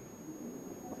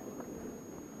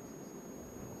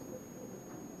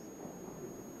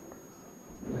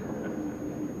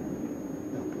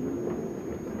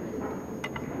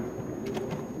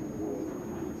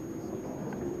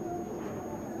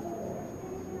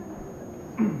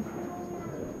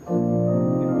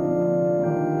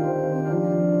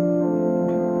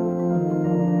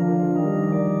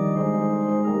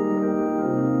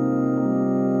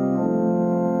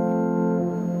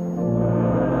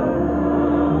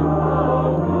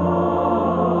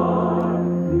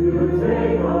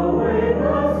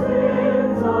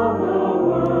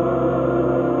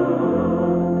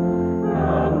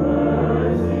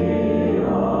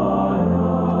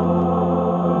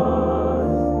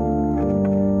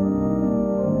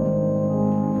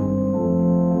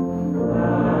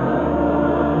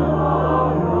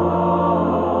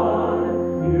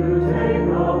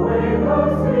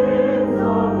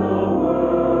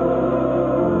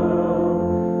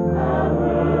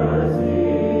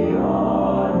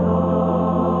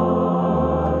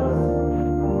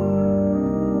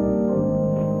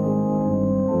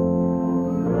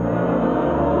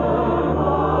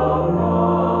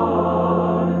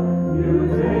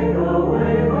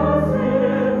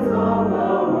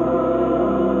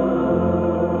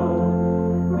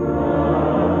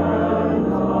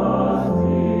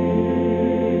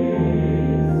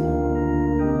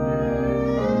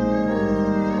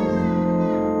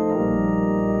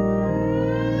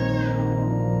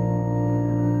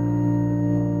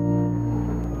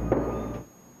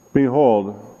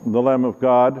 Behold, the Lamb of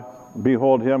God.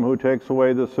 Behold him who takes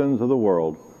away the sins of the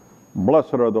world.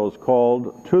 Blessed are those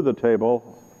called to the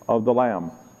table of the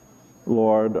Lamb.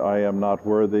 Lord, I am not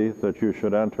worthy that you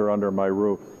should enter under my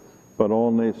roof, but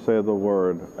only say the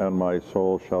word, and my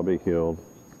soul shall be healed.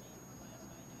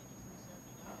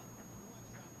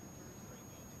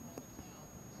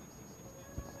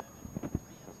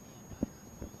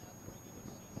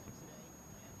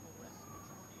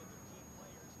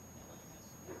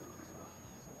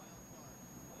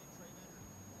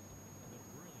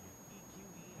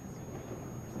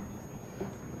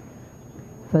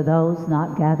 For those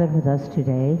not gathered with us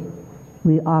today,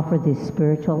 we offer this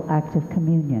spiritual act of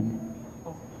communion.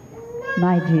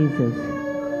 My Jesus,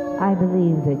 I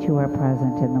believe that you are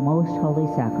present in the most holy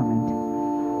sacrament.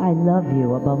 I love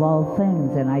you above all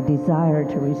things, and I desire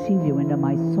to receive you into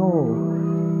my soul.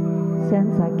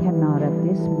 Since I cannot at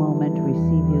this moment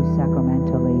receive you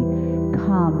sacramentally,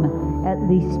 come at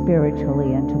least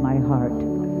spiritually into my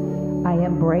heart. I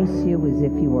embrace you as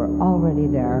if you were already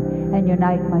there and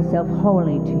unite myself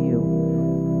wholly to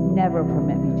you. Never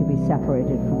permit me to be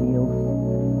separated from you.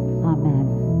 Amen.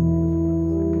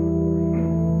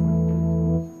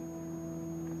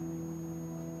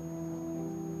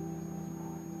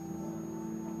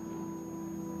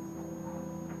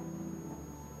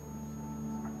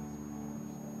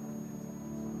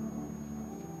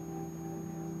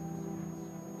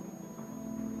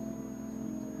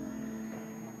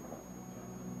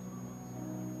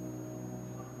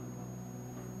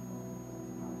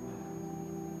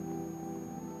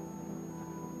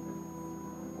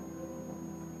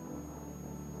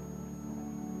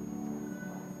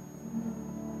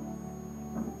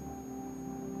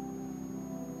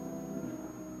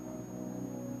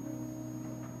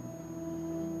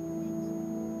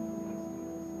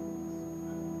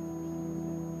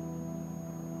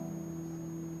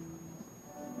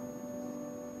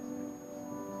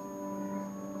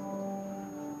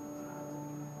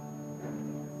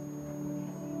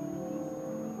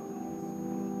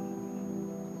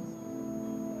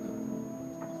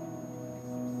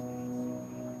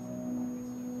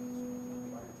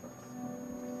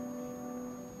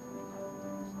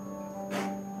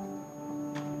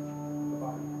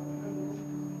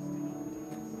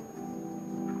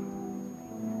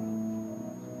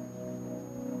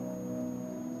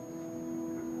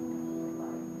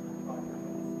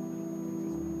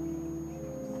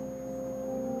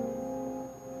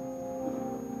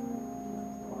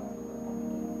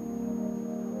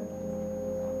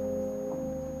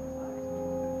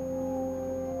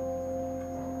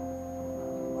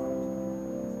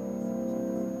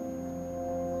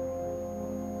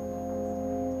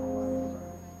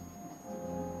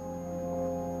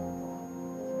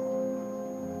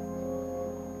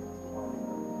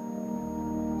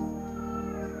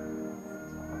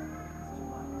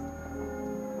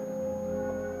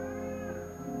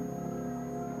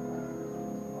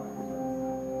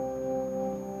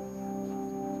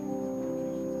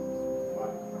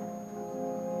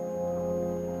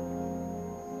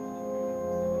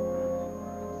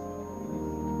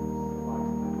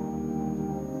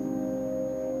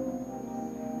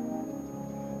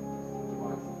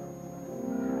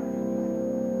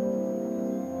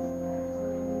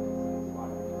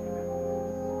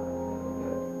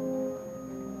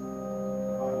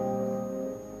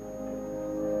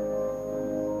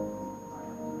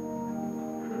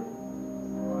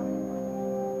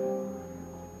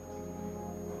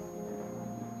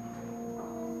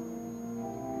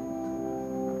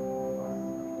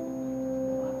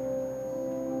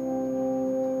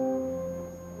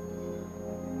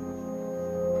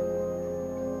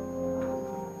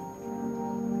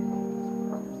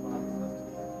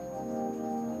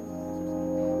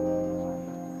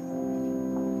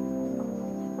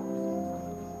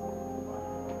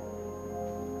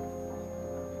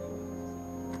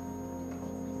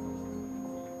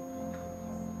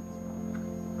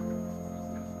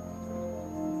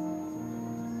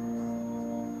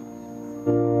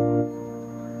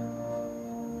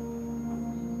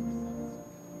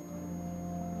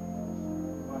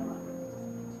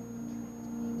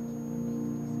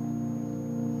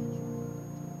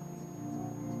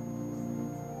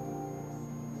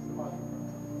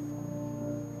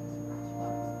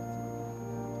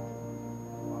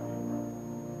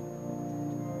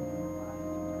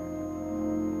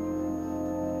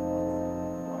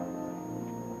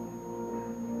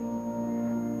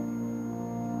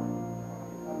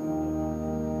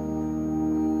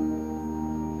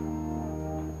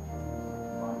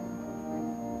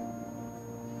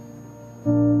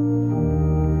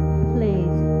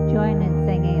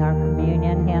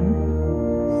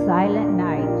 Silent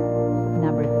Night,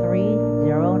 number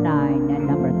 309 and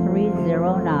number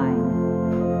 309.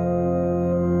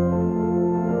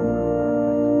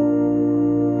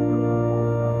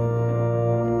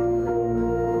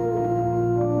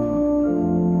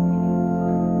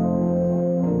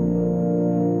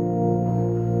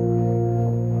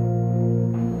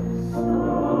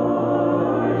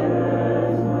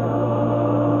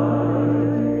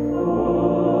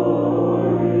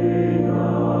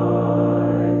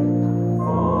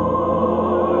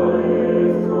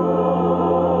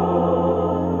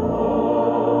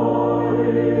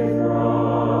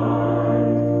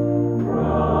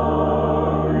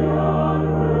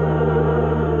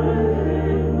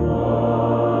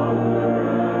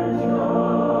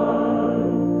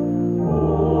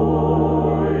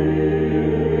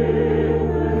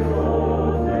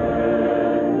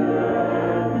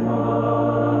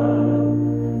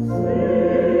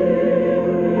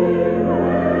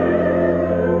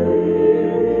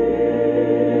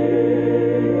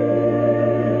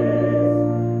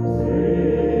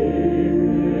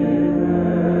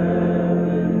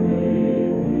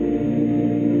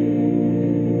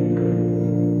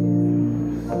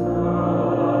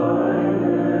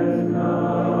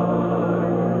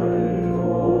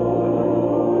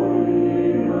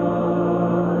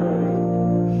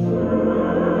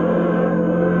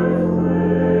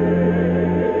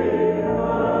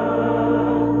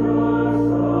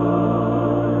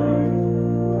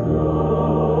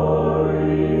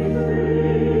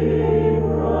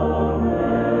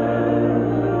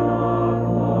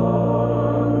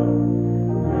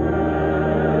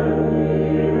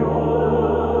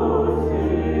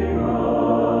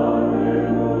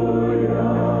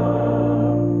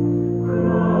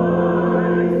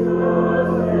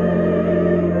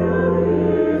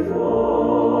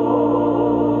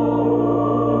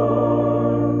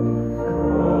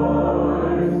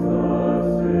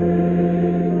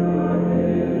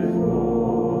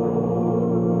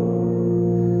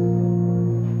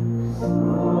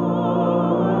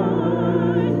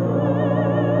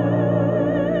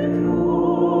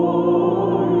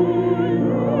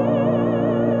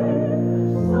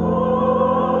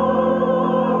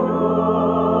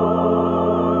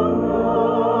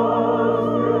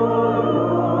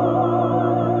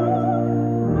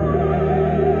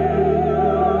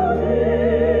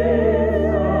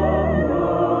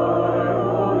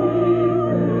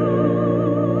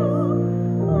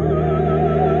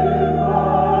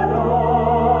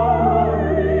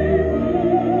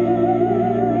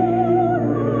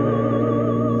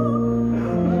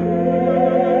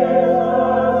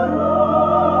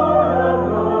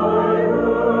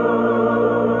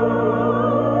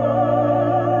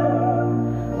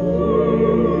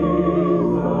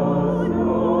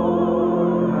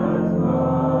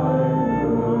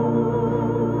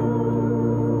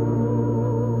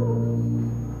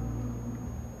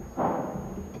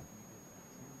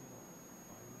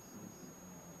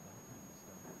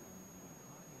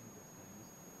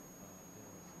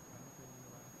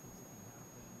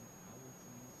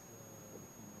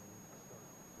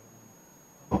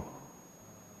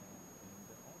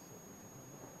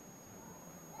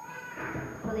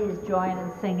 please join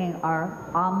in singing our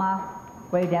Alma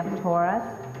Redemptoris.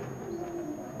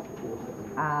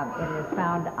 It is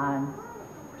found on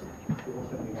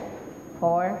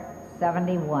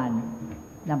 471,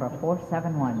 number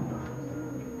 471.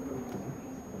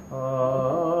 Alma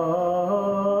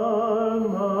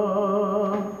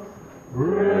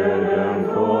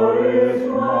Redemptoris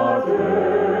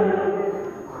Mater,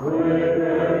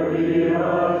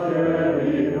 Queria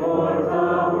Celi Porta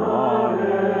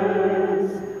Manes,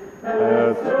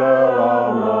 et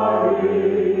Stella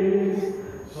Maris,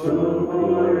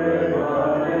 Succurre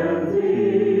Valenti,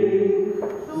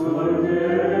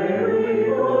 Surgere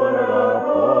Vigora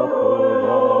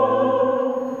Populo,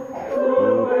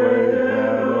 Tuque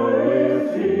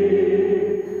Genuisi,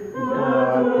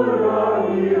 Natura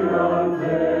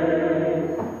Mirante,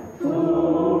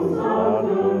 Tuum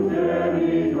Santum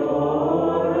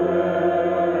Genitorem,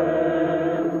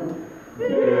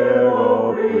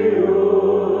 Diego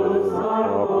Prius,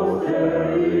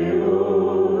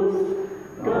 Aposterius,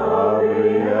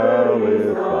 Gabrielis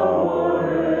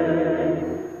Amore,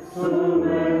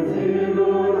 Sumen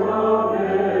Sinur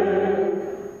Ave,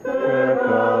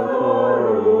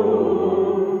 Peccatorum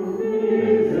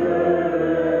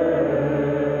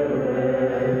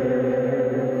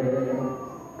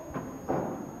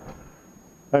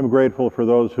I'm grateful for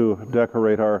those who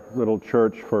decorate our little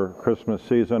church for Christmas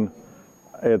season.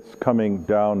 It's coming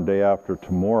down day after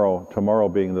tomorrow, tomorrow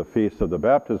being the feast of the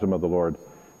baptism of the Lord.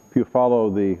 If you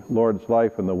follow the Lord's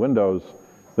life in the windows,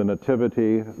 the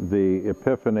nativity, the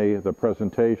epiphany, the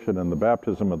presentation, and the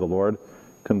baptism of the Lord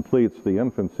completes the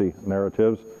infancy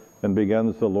narratives and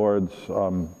begins the Lord's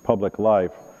public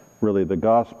life, really the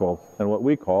gospel, and what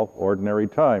we call ordinary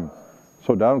time.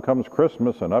 So down comes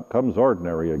Christmas and up comes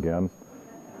ordinary again.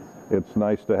 It's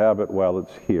nice to have it while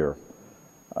it's here.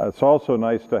 It's also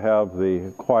nice to have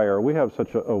the choir. We have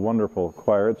such a wonderful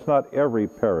choir. It's not every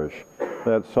parish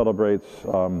that celebrates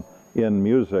in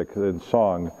music, in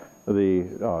song,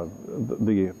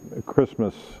 the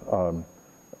Christmas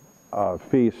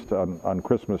feast on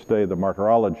Christmas Day, the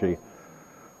Martyrology.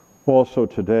 Also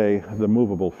today, the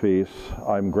movable feasts.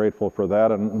 I'm grateful for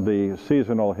that, and the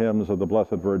seasonal hymns of the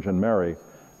Blessed Virgin Mary.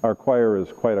 Our choir is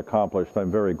quite accomplished. I'm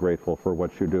very grateful for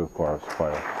what you do, Chorus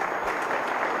Choir.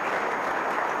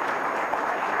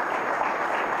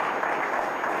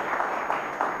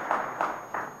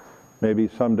 Maybe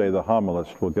someday the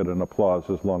homilist will get an applause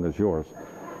as long as yours.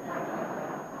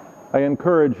 I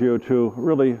encourage you to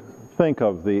really think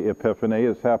of the Epiphany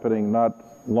as happening not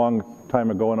long time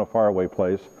ago in a faraway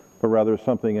place, but rather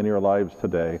something in your lives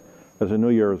today. As a New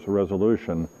Year's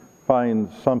resolution, find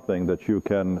something that you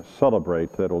can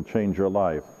celebrate that will change your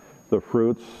life. The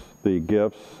fruits, the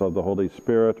gifts of the Holy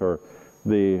Spirit, or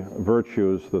the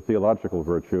virtues, the theological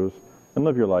virtues, and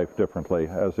live your life differently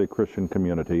as a Christian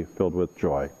community filled with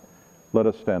joy. Let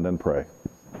us stand and pray.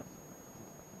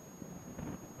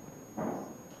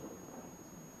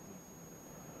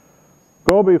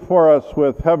 Go before us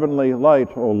with heavenly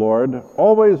light, O Lord,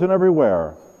 always and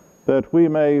everywhere, that we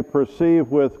may perceive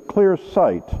with clear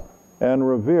sight and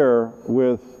revere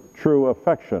with true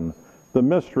affection the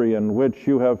mystery in which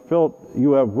you have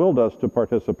willed us to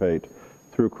participate.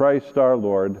 Through Christ our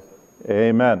Lord.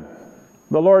 Amen.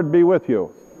 The Lord be with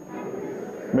you.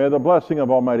 May the blessing of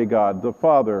Almighty God, the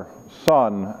Father,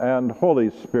 Son, and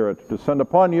Holy Spirit descend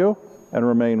upon you and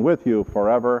remain with you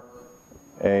forever.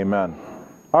 Amen.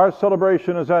 Our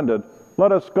celebration is ended.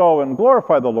 Let us go and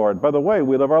glorify the Lord by the way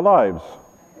we live our lives.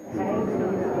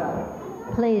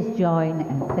 Please join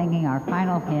in singing our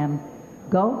final hymn,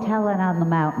 Go Tell It on the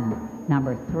Mountain,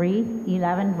 number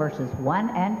 311, verses 1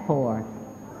 and 4.